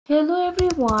Hello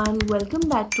everyone, welcome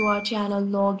back to our channel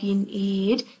Login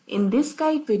Aid. In this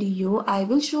guide video, I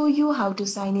will show you how to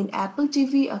sign in Apple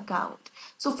TV account.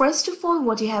 So first of all,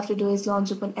 what you have to do is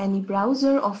launch open any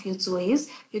browser of your choice.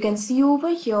 You can see over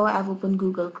here I've opened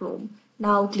Google Chrome.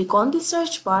 Now click on the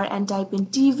search bar and type in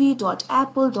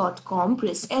tv.apple.com,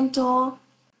 press enter.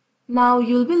 Now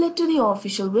you'll be led to the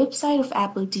official website of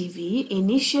Apple TV.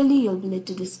 Initially, you'll be led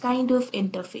to this kind of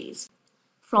interface.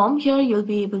 From here, you'll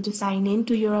be able to sign in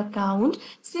to your account.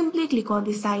 Simply click on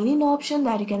the sign in option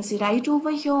that you can see right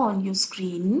over here on your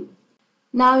screen.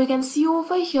 Now you can see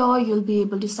over here, you'll be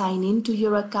able to sign in to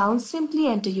your account. Simply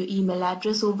enter your email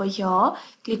address over here.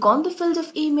 Click on the field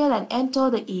of email and enter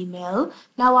the email.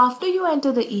 Now after you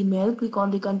enter the email, click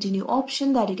on the continue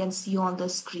option that you can see on the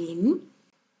screen.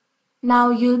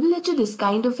 Now you'll be led to this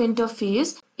kind of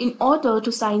interface. In order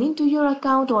to sign into your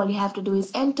account, all you have to do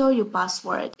is enter your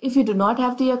password. If you do not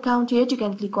have the account yet, you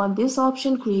can click on this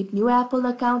option, create new Apple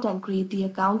account, and create the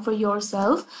account for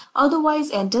yourself. Otherwise,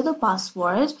 enter the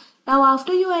password. Now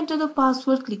after you enter the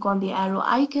password, click on the arrow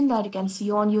icon that you can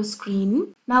see on your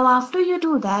screen. Now after you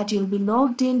do that, you'll be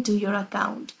logged into your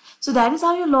account. So that is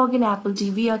how you log in Apple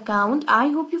TV account. I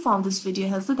hope you found this video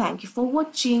helpful. Thank you for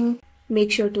watching.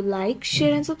 Make sure to like,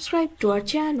 share and subscribe to our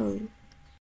channel.